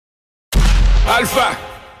Alfa,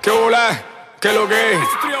 que volá, que lo que es.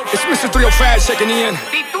 It's Mr. 305 checking in.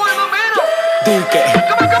 Dique.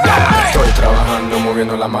 Estoy trabajando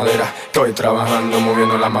moviendo la madera. Estoy trabajando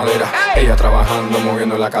moviendo la madera. Ella trabajando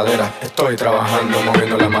moviendo la cadera. Estoy trabajando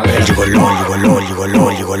moviendo la madera. Es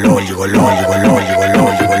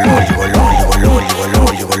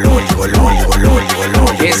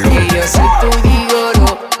que yo soy tu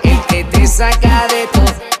gigolo, el que te saca de todo,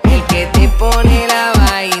 el que te pone la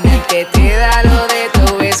vaina, el que te da lo de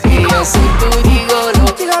todo. Es que yo soy tu gigolo,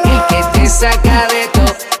 el que te saca de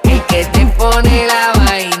todo, el que te pone la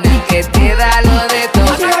vaina, el que te da lo de todo.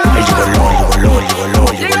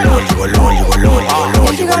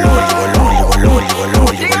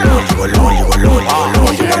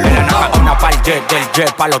 Una pa'l jet, del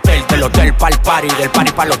jet pa'l hotel, del hotel pa'l party, del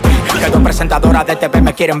party pa'l hotel. Que dos presentadoras de TV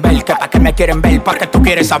me quieren ver, que pa' que me quieren ver, pa' que tú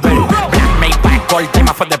quieres saber. Black Maybach, gold,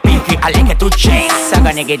 tema for the pinky, I like it to chase.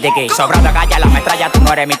 Saga nigga diggy, sobrando galla, la metralla, tú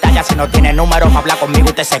no eres mi talla. Si no tienes números pa' hablar conmigo,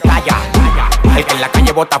 usted se calla. El que en la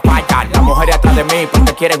calle bota falla, las mujeres atrás de mí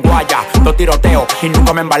porque quieren guaya. Dos tiroteos y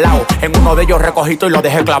nunca me he embalado. En uno de ellos recogito y lo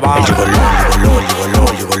dejé clavado.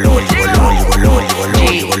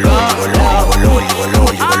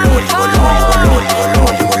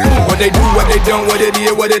 What they do, what they don't, what it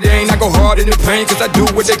is, what it ain't. I go hard in the pain, cause I do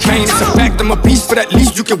what they can't. It's a fact, I'm a beast, but at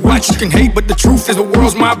least you can watch, you can hate. But the truth is the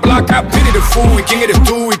world's my block. I pity the fool, we king of the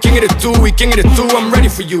two, we king of the two, we king of the two. I'm ready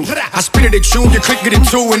for you. I spit it at you, you click it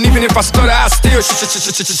too. And even if I stutter, I still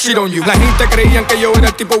shit on you. La gente creían que yo era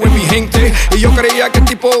el tipo en mi gente, y yo creía que el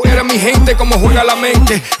tipo era mi gente. Como juega la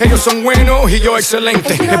mente, ellos son buenos y yo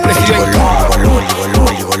excelente. El presidente.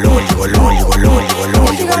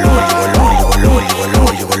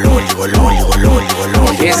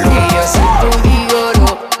 Es que yo soy tu gigolo,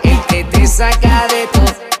 el que te saca de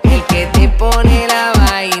todo, el que te pone la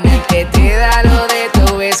vaina, el que te da lo de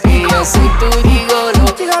todo. Es que yo soy tu gigolo,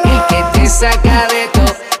 el que te saca de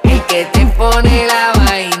todo, el que te pone la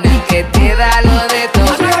vaina, el que te da lo de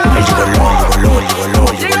todo.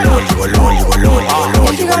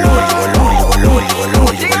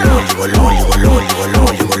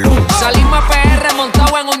 Salimos a PR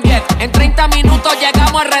montado en un jet, en 30 minutos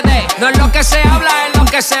llegamos a RD. No es lo que se habla, es lo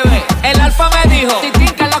que se ve. El alfa me dijo, Titín,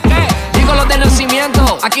 ¿qué es lo que? Digo los de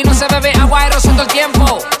nacimiento, aquí no se bebe agua aerosa todo el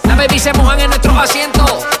tiempo. Las baby se mojan en nuestros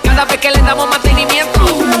asientos, cada vez que les damos mantenimiento.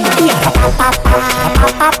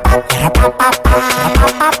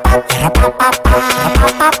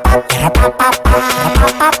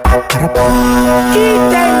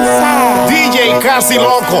 DJ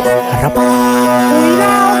Kazzyloko.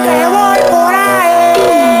 Cuidado que voy por ahí.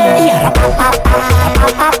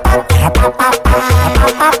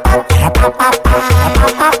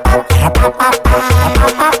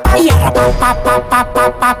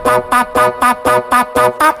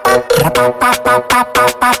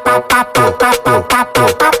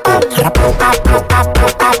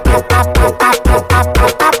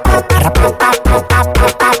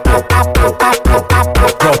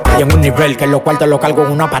 En un nivel que los cuartos lo cargo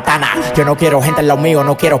en una patana. Yo no quiero gente en lo mío,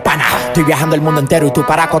 no quiero pana. Estoy viajando el mundo entero y tú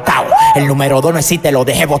para acotado. El número 2 no existe, lo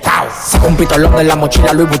dejé botado. Saco un pitolón de la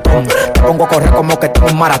mochila Louis Vuitton. Te pongo a correr como que tengo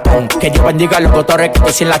un maratón. Que Dios bendiga a los doctores que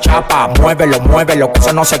estoy sin la chapa. Muévelo, muévelo, que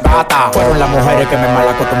eso no se gata. Fueron las mujeres que me mal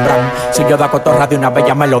acostumbran. Si yo da cotorra de una vez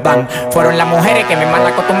ya me lo dan. Fueron las mujeres que me mal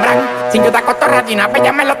acostumbran. Si yo da cotorra de una vez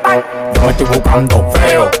ya me lo dan. Yo me estoy buscando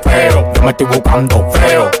feo, feo. Yo me estoy buscando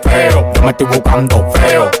feo, feo. Yo me estoy buscando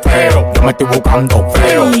feo, feo. Yo me estoy buscando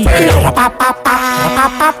feo, feo.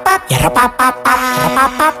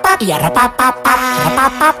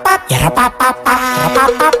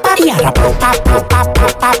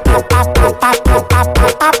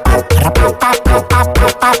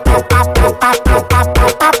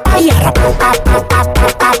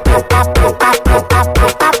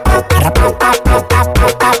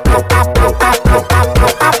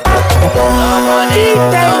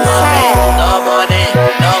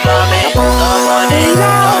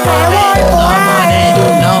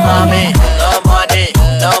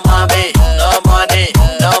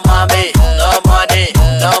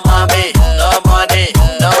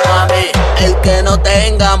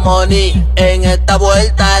 En esta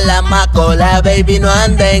vuelta la macola, baby, no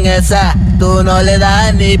anda en esa. Tú no le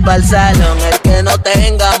das ni pa'l salón. El que no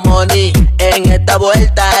tenga money, en esta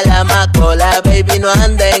vuelta la macola, baby, no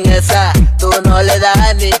anda en esa. Tú no le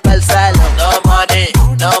das ni pa'l salón. No money,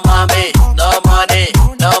 no mami, no money,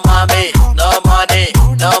 no mami, no money,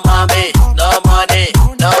 no mami, no money,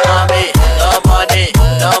 no mami, no money,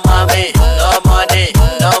 no mami, no money,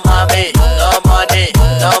 no mami, no money,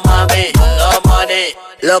 no mami, no money.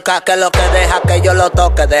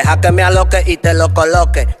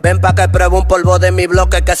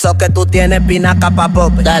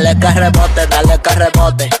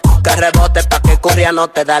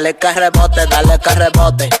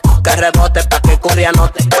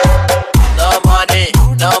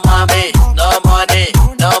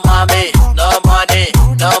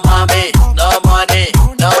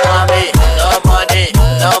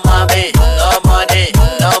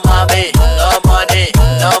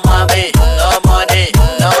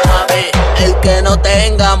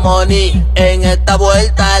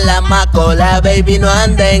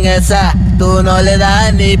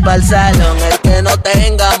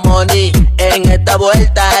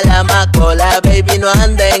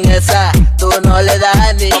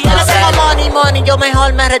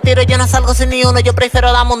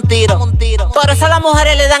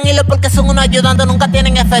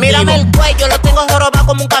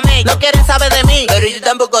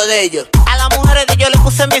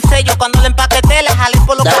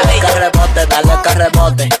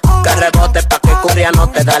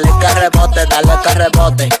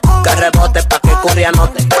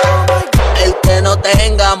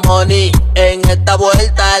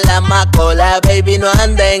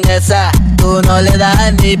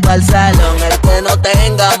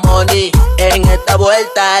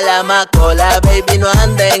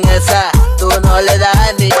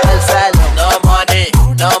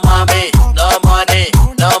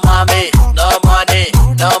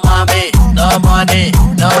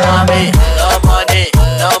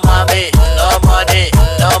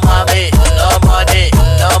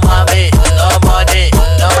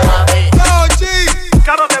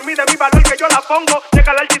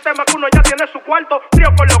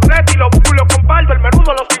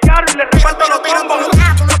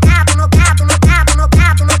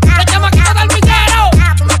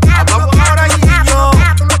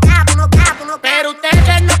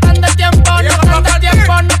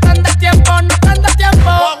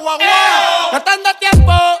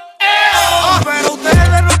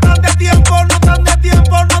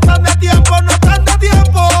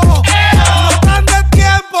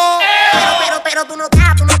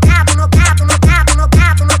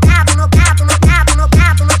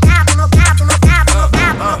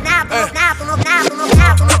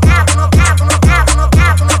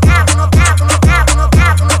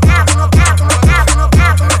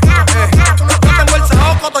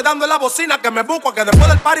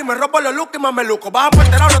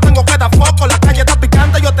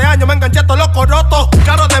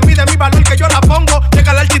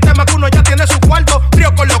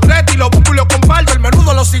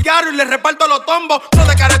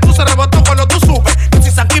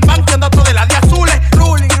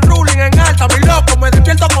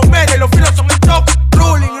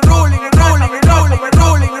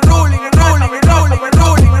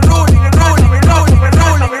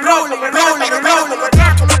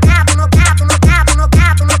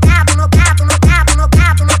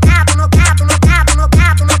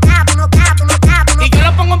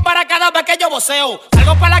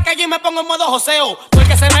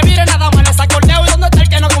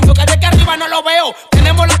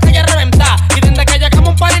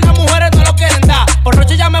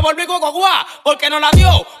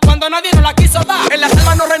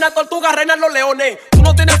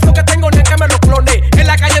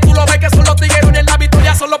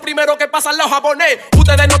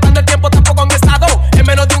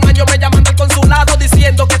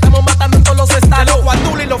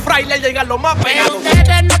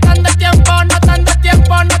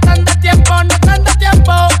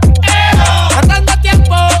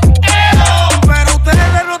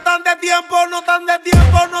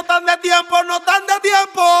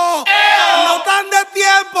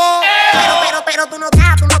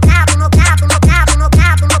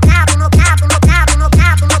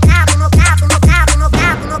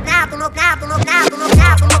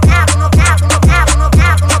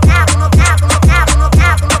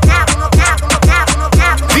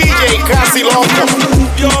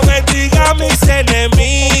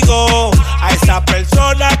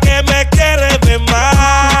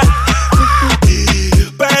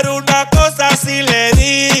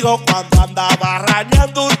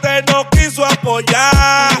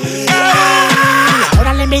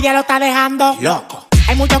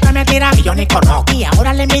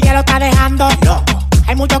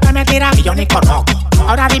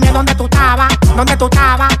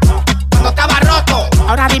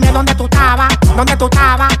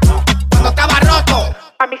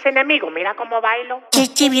 mis enemigos, mira cómo bailo.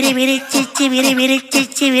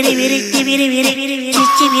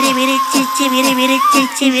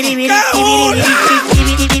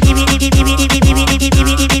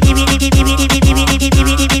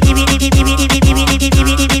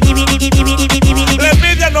 La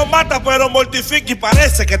envidia no mata, pero mortifica y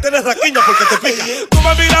parece que tienes raquiña porque te pica. Tú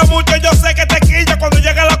me miras mucho, yo sé que te quilla cuando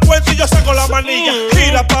llega la cuenta y yo saco la manilla.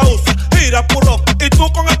 Gira pausa, gira puro. Y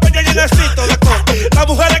tú con el peña llenecito de coca. Las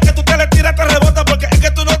mujeres que tú te le tiras te rebotan porque es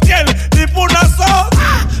que tú no tienes ni por una soda.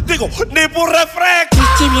 Digo, ni por refresco.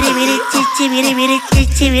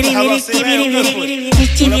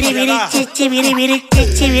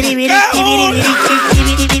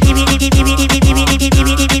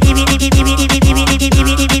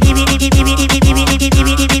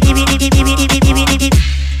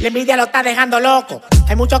 La envidia lo está dejando loco.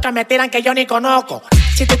 Hay muchos que me tiran que yo ni conozco.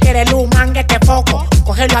 Si tú quieres luz, manguete foco.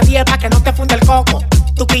 Cógelo a 10 pa' que no te funde el coco.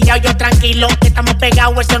 Tú quillao, yo tranquilo. Que estamos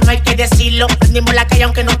pegados, eso no hay que decirlo. Prendimos la calle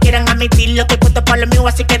aunque no quieran admitirlo. Estoy puesto por lo mío,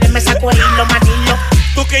 así que denme saco el hilo, manilo.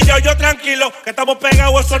 Tú yo tranquilo, que estamos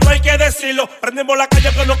pegados, eso no hay que decirlo. Prendimos la calle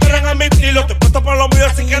que no quieran admitirlo. Estoy puesto por lo mío,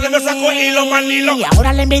 así que denme saco el hilo, manilo. Y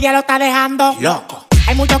ahora la envidia lo está dejando loco.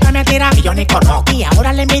 Hay muchos que me tiran y yo ni conozco. Y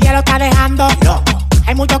ahora la envidia lo está dejando loco.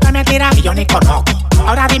 Hay muchos que me tiran y yo ni conozco.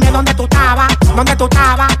 Ahora dime dónde tú estabas, dónde tú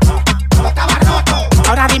estabas. Yo estaba roto.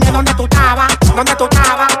 Ahora dime dónde tú estabas, dónde tú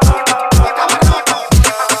estabas. Yo estaba roto.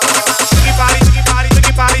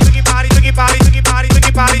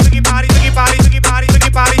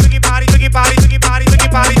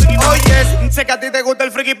 Oye, sé que a ti te gusta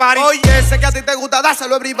el freaky party. Oye, sé que a ti te gusta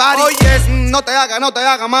dárselo a everybody. Oye, no te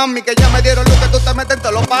hagas, mami, que ya me dieron lo que tú te metes en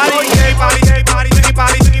todos los party. Oye, party, party, freaky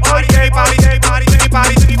party, freaky party. Oye, party, party, freaky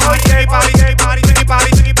party, freaky party. Oye, party, party, freaky party, freaky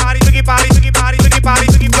party, freaky party, freaky party, freaky party, freaky party.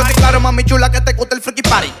 Yo te claro, mami chula, que te gusta el freaky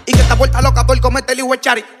party y que estás vuelta loca por comerte el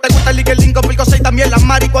iguechari. Te gusta el liguelín con Pilco 6 también la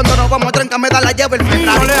mari. Cuando nos vamos a tranca me da la llave el Ferrari.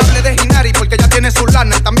 No le hable de Hinari porque ya tiene su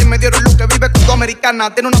lana. También me dieron luz que vive con tu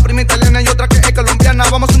americana. Tiene una prima italiana y otra que es colombiana.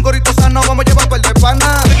 Vamos a un gorrito sano, vamos a llevar por el de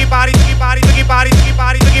pana. Freaky party, freaky party, freaky party, freaky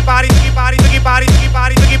party, freaky party, freaky party, freaky party, freaky party,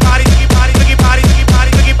 freaky party, freaky party,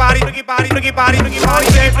 freaky party, freaky party, freaky party, freaky party, freaky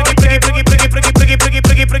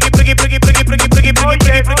party, freaky party, freaky party.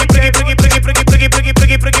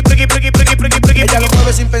 Ella lo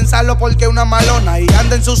mueve sin pensarlo porque es una malona y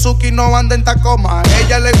anda en Suzuki, no anda en Tacoma.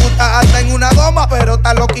 Ella le gusta hasta en una goma, pero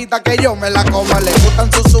está loquita que yo me la coma. Le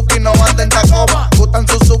gustan Suzuki, no anda en Tacoma. Gustan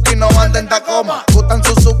Suzuki, no anda en Tacoma. Gustan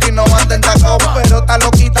Suzuki, no anda en Tacoma, pero está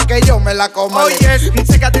loquita que yo me la coma. Oye,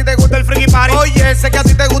 sé que a ti te gusta el freaky party. Oye, sé que a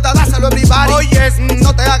ti te gusta dárselo a everybody. Oye,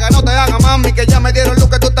 no te hagas, mami, que ya me dieron lo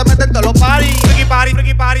que tú te metes en todos los party. Freaky party,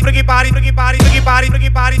 freaky party, freaky party, freaky party, freaky party, freaky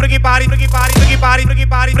party, freaky party, freaky party, freaky party, freaky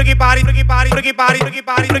party, freaky party, freaky party, freaky party, freaky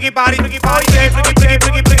party, freaky party, freaky party. Oye, freaky, freaky,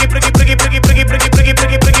 freaky, freaky, freaky, freaky, freaky, freaky, freaky, freaky, freaky,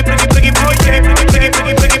 freaky, freaky, freaky, oye, freaky, freaky, freaky,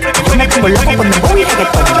 freaky, freaky. Yo me pongo loco con dembow y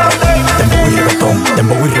reggaetón. Dembow y reggaetón,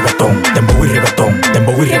 dembow y reggaetón, dembow y reggaetón,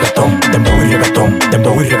 dembow y reggaetón, dembow y reggaetón,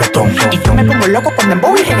 dembow y reggaetón. Y yo me pongo loco con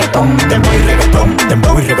dembow y reggaetón. Dembow y reggaetón,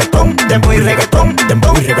 dembow y reggaetón, dembow y reggaetón,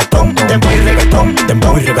 dembow y reggaetón, dembow y reggaetón,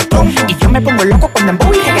 dembow y reggaetón. Y yo me pongo loco con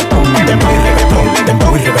dembow y reggaetón. Dembow y reggaetón,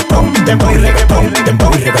 dembow y reggaetón, dembow y reggaetón, dembow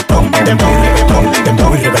y reggaetón, dembow y reggaetón,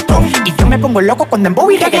 dembow y reggaetón. Y yo me pongo loco con dembow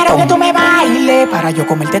y reggaetón. Quiero que tú me bailes para yo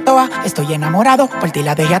comerte toa. Estoy enamorado, por ti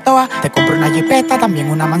la dejé a toa. Te compro una jipeta, también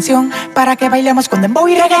una mansión, para que bailemos con dembow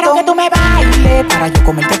y reggaetón. Quiero que tú me bailes para yo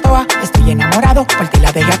comerte toa. Estoy enamorado, por ti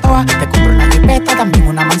la dejé a toa. Te compro una jipeta, también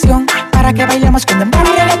una mansión, para que bailemos con dembow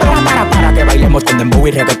y reggaetón. Para que bailemos con dembow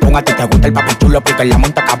y reggaetón. A ti te gusta el papi chulo porque la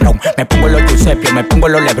monta cabrón. Me pongo los Giuseppe, me pongo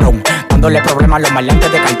los Lebron, dándole problemas a los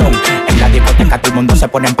maleantes de cartón. En la discoteca todo el mundo se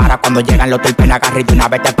pone en para. Cuando llegan los terpenas agarra y de una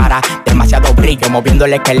vez te para. Demasiado brillo, moviendo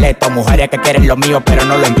el esqueleto. Mujeres que quieren lo mío pero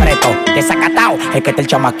no lo empresto. Desacatao, es que está el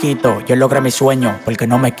chamaquito. Yo logré mi sueño porque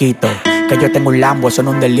no me quito. Que yo tengo un Lambo, eso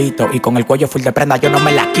no es un delito. Y con el cuello full de prenda yo no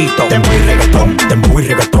me la quito. Dembow y reggaetón, dembow y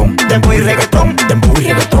reggaetón, dembow y reggaetón, dembow y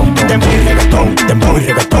reggaetón, dembow y reggaetón, dembow y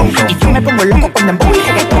reggaetón. Y yo me pongo loco con dembow y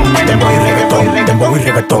reggaetón. Dembow y reggaetón, dembow y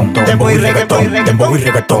reggaetón, dembow y reggaetón, dembow y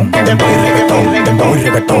reggaetón, dembow y reggaetón, dembow y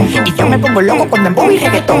reggaetón. Y yo me pongo loco con dembow y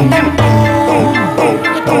reggaetón.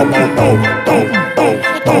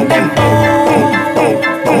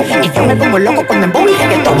 Y yo me pongo loco con dembow y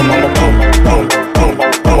reggaetón.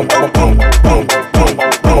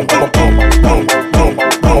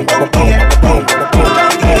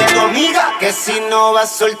 Que si no va a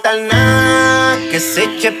soltar nada, que se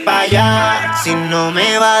eche pa' allá. Si no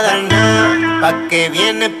me va a dar nada, pa' que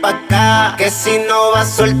viene pa' acá. Que si no va a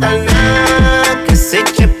soltar nada, que se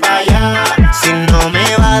eche pa' allá. Si no me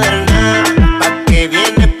va a dar nada, pa' que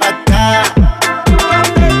viene pa' acá.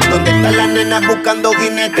 buscando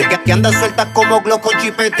jinete, que anda suelta como glow con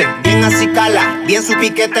chipete. Bien así cala, bien su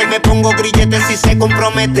piquete. Me pongo grillete si se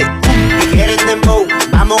compromete. Y quieren dembow,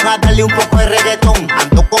 vamos a darle un poco de reggaetón.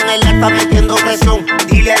 Ando con el alfa metiendo presión.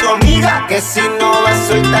 Dile a tu amiga que si no va a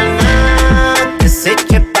soltar nada, que se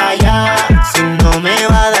eche pa' allá. Si no me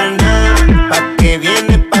va a dar nada, pa' que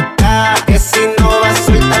viene pa' acá. Que si no va a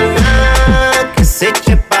soltar nada, que se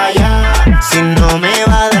eche pa' allá. Si no me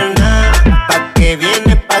va a dar nada, pa' que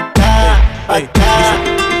viene pa' acá, pa' acá.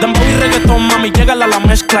 Dembow y reggaetón, mami, llégala a la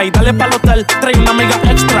mezcla y dale pa'l hotel, trae una amiga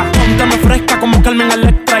extra. Póntame fresca como Carmen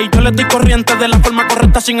Electra y yo le doy corriente de la forma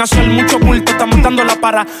correcta sin hacer mucho bulto. Está montando la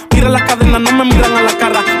para, mira las cadenas, no me miran a la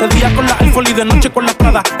cara. De día con la iPhone y de noche con la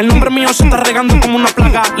Prada. El nombre mío se está regando como una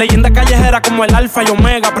plaga. Leyenda callejera como el Alfa y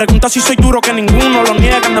Omega. Pregunta si soy duro que ninguno lo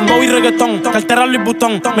niega. Dembow y reggaetón, cartera Louis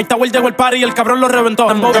Vuitton. May Tower llegó el party y el cabrón lo reventó.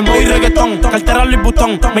 Dembow y reggaetón, cartera Louis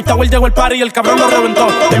Vuitton. May Tower llegó el party y el cabrón lo reventó.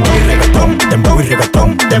 Dembow y reggaetón, dembow y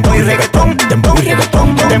reggaetón, dembow y reggaetón, dembow y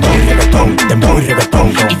reggaetón, dembow y reggaetón, dembow y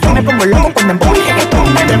reggaetón. Y yo me pongo loco con dembow y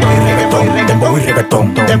reggaetón, dembow y reggaetón, dembow y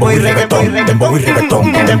reggaetón, dembow y reggaetón, dembow y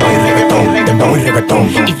reggaetón, dembow y reggaetón, dembow y reggaetón.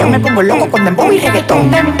 Y yo me pongo loco con dembow y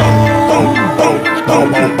reggaetón.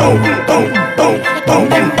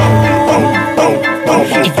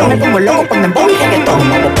 Y yo me pongo loco con dembow y reggaetón.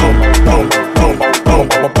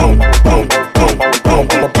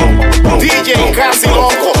 DJ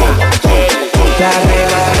Kazzyloko. La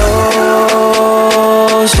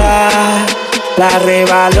rebalosa, la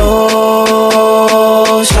rebalosa,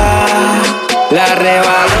 la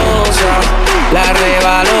rebalosa, la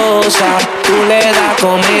rebalosa. Tú le das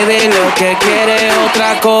comida y lo que quiere es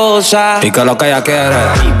otra cosa. Y que lo que ella quiere.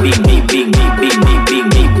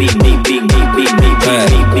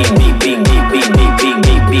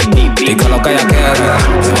 Y que lo que ella quiere.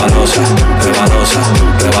 Rebalosa, rebalosa,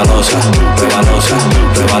 rebalosa, rebalosa,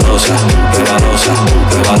 rebalosa, rebalosa,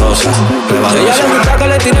 rebalosa, rebalosa. Ella le gusta que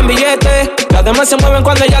le tiren billetes. Las demás se mueven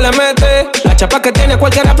cuando ella le mete. La chapa que tiene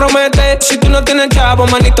cualquiera promete. Si tú no tienes chavo,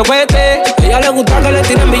 manito, vete. Ella le gusta que le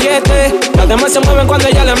tiren billetes. Las demás se mueven cuando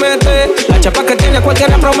ella le mete. La chapa que tiene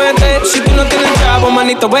cualquiera promete. Si tú no tienes chavo,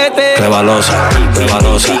 manito, vete. Rebalosa,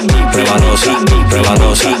 rebalosa, rebalosa,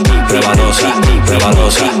 rebalosa, rebalosa, rebalosa,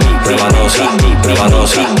 rebalosa, rebalosa,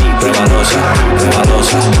 rebalosa, rebalosa,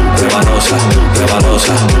 rebalosa, rebalosa,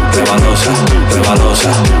 rebalosa, rebalosa,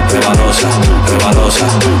 rebalosa, rebalosa,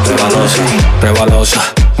 rebalosa, rebalosa,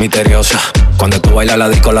 misteriosa. Cuando tú bailas la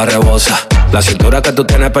disco la rebosa. La cintura que tú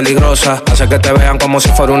tienes peligrosa hace que te vean como si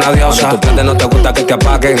fuera una diosa. Cuando tú prendes no te gusta que te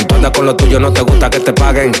apaguen. Tú andas con lo tuyo, no te gusta que te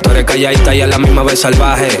paguen. Tú eres calladita y a la misma vez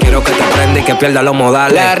salvaje. Quiero que te prenda y que pierda los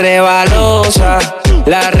modales. La rebalosa,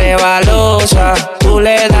 la rebalosa. Tú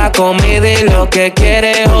le das comida y lo que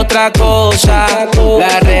quiere es otra cosa.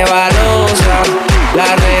 La rebalosa,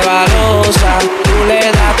 la rebalosa. Tú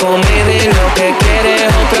le das comida y lo que quiere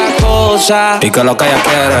es otra cosa. Y que lo que ella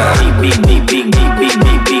quiere.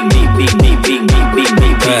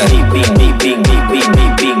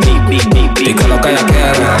 Y que lo que ella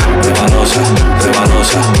quiere. Rebalosa,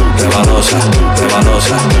 rebalosa, rebalosa,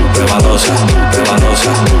 rebalosa, rebalosa,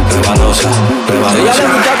 rebalosa, rebalosa, rebalosa. Ella le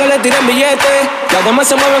gusta que le tiren billetes. Las demás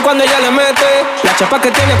se mueven cuando ella le mete. La chapa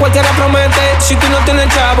que tiene cualquiera promete. Si tú no tienes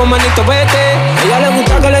chavo, manito, vete. Ella le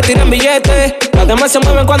gusta que le tiren billetes. Las demás se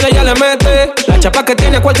mueven cuando ella le mete. La chapa que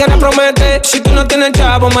tiene cualquiera promete. Si tú no tienes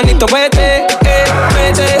chavo, manito, vete.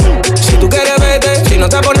 Vete. Si tú quieres, vete. Si no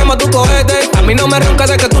te ponemos tu cohete. A mí no me roncas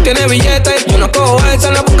de que tú tienes billetes. Yo no cojo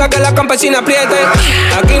esa, no busca que la campesina apriete.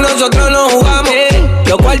 Aquí nosotros no jugamos.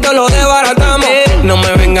 Los cuartos los desbaratamos. No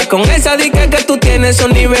me vengas con esa dique que tú tienes. Esos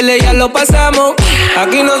niveles ya lo pasamos.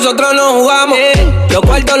 Aquí nosotros no jugamos. Los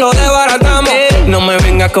cuartos los desbaratamos. No me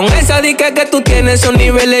vengas con esa dique que tú tienes. Esos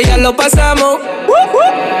niveles ya lo pasamos.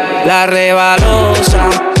 La rebalosa,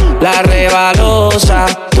 la rebalosa.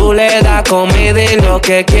 Tú le das comida y lo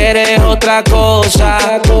que quieres es otra cosa.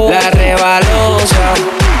 La rebalosa,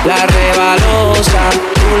 la rebalosa.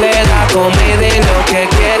 Tú le das comida y lo que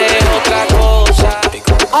quieres es otra cosa.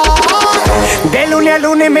 De lunes a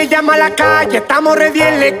lunes me llama a la calle, estamos ready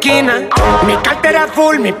en la esquina. Mi cartera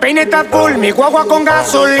full, mi peine está full, mi guagua con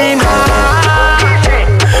gasolina.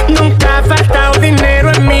 Nunca ha faltado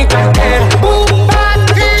dinero en mi cartera.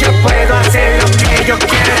 Yo puedo hacer lo que yo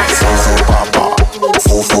quiera. Fufu papa,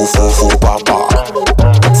 fufu fufu papa,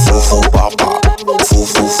 fufu papa,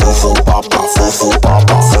 fufu fufu papa, fufu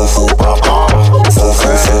papa, fufu papa,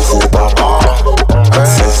 fufu fufu papa,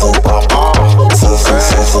 fufu papa, fufu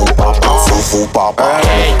fufu papa, fufu papa.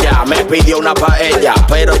 Ella me pidió una paella,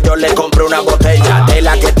 pero yo le compré una botella de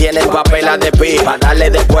la que tiene papela de pipa. Dale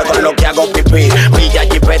después con lo que hago pipí. Villa,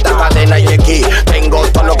 jipeta, cadena y aquí. Tengo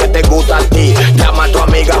todo lo que te gusta a ti.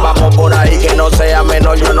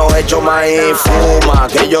 Toma y fuma,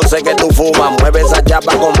 que yo sé que tú fumas. Mueve esa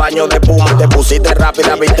chapa con baño de puma. Te pusiste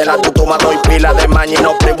rápida, viste la tutuma. Doy pila de maña y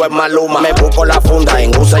no privo en Maluma. Me busco la funda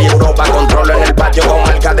en USA y Europa. Controlo en el patio con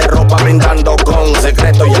marca de ropa. Brindando con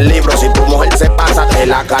secreto y el libro. Si tu mujer se pasa, te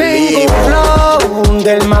la calibro. Tengo un flow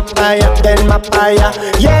del más pa' allá, del más pa' allá.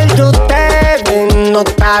 Y el de ustedes no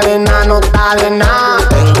está de nada, no está de nada.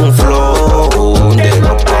 Tengo un flow del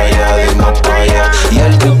más pa' allá, del más pa' allá. Y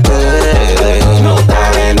el de ustedes no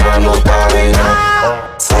está de nada, no está de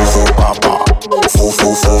nada. Fufu papa,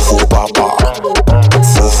 fufu fufu papa,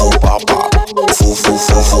 fufu papa, fufu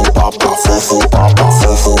fufu papa, fufu papa,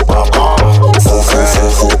 fufu papa, fufu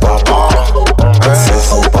fufu papa,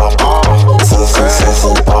 fufu papa, fufu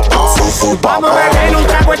fufu papa, fufu papa. Vamos a beber un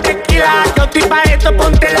trago de tequila. Yo estoy pa' esto,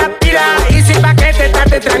 ponte la pila. Y sin paquete,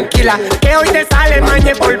 estate tranquila, que hoy te sale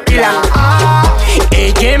mañe por pila.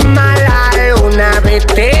 Ella es mala, es una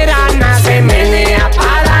veterana. Se menea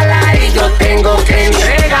para darla y yo tengo que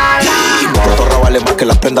entregarla. Torra vale más que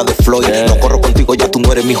las prendas de Floyd. No corro contigo, ya tú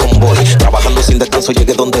no eres mi homeboy. Trabajando sin descanso,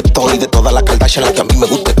 llegué donde estoy. De todas las Kardashian, la que a mí me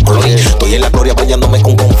gusta es Chloe. Estoy en la gloria bañándome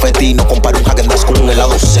con confeti. No comparo un Häagen-Dazs con un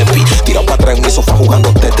helado Seppi. Tirado para atrás en mi sofá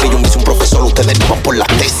jugando Tetris. Yo me hice un profesor, ustedes ni van por la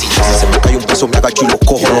tesis. Si se me cae un peso, me agacho y lo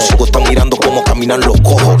cojo. Los hijos están mirando cómo caminan los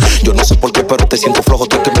cojos. Yo no sé por qué, pero te siento flojo.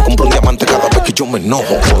 Tú es que me compro un diamante cada vez que yo me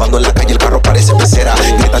enojo. Rodando en la calle, el carro parece pecera.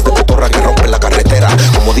 Grietas de cotorra que rompen la carretera.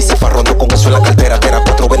 Como dice Farrondo, con eso en la cartera. Tera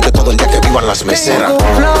 420 todo el día que vivan las meseras. Tengo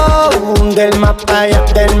un flow del más pa' allá,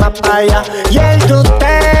 del más pa' allá. Y el de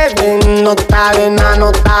ustedes no está de nada,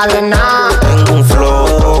 no está de nada. Tengo un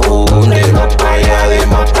flow del más pa' allá, del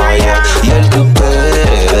más pa' allá. Y el de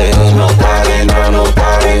ustedes no está de nada, no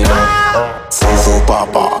está de nada. Fufu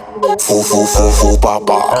papa, fufu fufu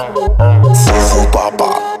papa, fufu papa,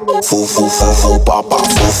 fufu fufu papa,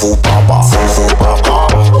 fufu papa, fufu papa,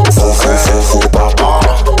 fufu fufu papa,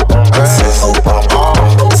 fufu papa,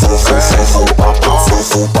 fufu fufu papa,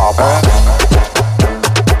 fufu papa.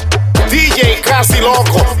 DJ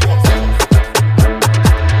Kazzyloko.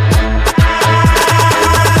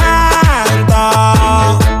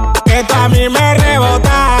 Que tú a mí me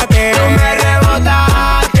rebotaste. Tú me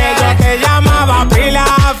rebotaste. Yo te llamaba pila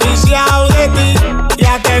oficial de ti. Y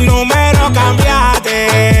hasta el número cambiaste.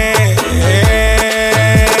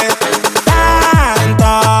 Tanto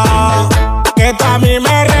que tú a mí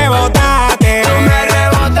me rebotaste. Tú me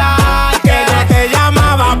rebotaste. Que yo te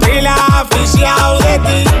llamaba pila oficial de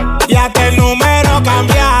ti. Y hasta el número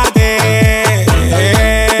cambiaste.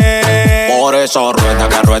 Por eso rueda,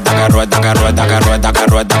 que rueda, que rueda, que rueda, que rueda, que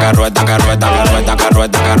rueda, que rueda, que rueda, que rueda, que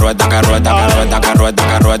rueda, que rueda, que rueda, que rueda, que rueda,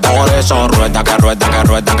 que rueda. Por eso rueda, que rueda, que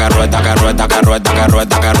rueda, que rueda, que rueda, que rueda, que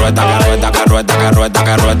rueda, que rueda, que rueda, que rueda, que rueda,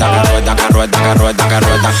 que rueda, que rueda, que rueda, que rueda, que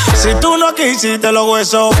rueda. Si tú no quisiste los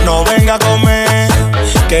huesos, no venga a comer,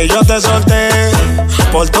 que yo te solté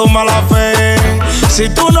por tu mala fe. Si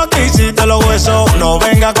tú no quisiste los huesos, no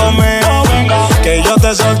venga a comer, que yo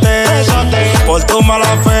te solté por tu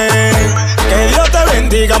mala fe. Que Dios te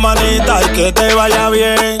bendiga, manita, y que te vaya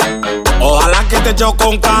bien. Ojalá que te choque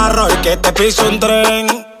un carro y que te pise un tren.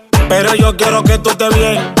 Pero yo quiero que tú estés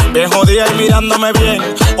bien, bien jodida y mirándome bien.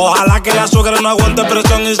 Ojalá que la suegra no aguante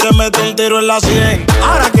presión y se mete un tiro en la 100.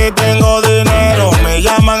 Ahora que tengo dinero, me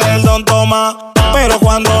llaman el Don Tomás. Pero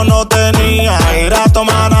cuando no tenía, ir a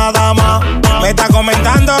tomar nada más. Me está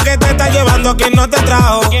comentando que te está llevando quien no te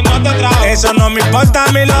trajo. Eso no me importa,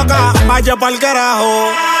 mi loca, vaya pa'l carajo.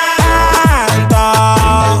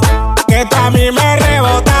 Tanto que tú a mí me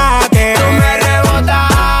rebotaste. Tú me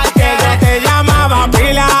rebotaste. Que yo te llamaba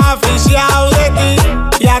pila oficial de ti.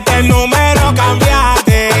 Y hasta el número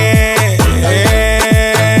cambiaste.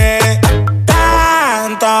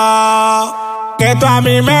 Tanto que tú a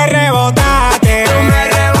mí me rebotaste. Tú me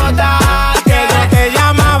rebotaste. Que yo te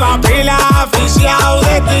llamaba pila oficial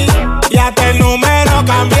de ti. Y hasta el número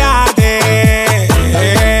cambiaste.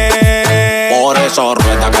 Por eso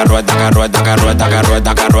rueda, que rueda, que rueda, que rueda, que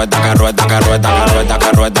rueda, que rueda, que rueda, que rueda, que rueda,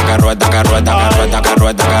 que rueda, que rueda, que rueda, que rueda, que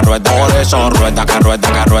rueda, que rueda. Por eso rueda, que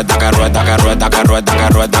rueda, que rueda, que rueda, que rueda, que rueda, que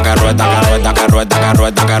rueda, que rueda, que rueda, que rueda, que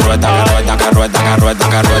rueda, que rueda, que rueda, que rueda, que rueda,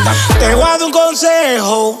 que rueda. Te voy a dar un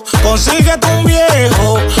consejo, consíguete un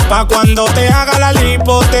viejo, pa' cuando te haga la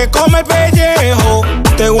lipo te come el pellejo.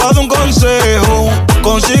 Te voy a dar un consejo,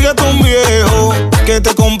 consíguete un viejo, que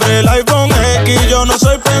te compre el iPhone X, yo no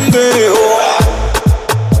soy pendejo.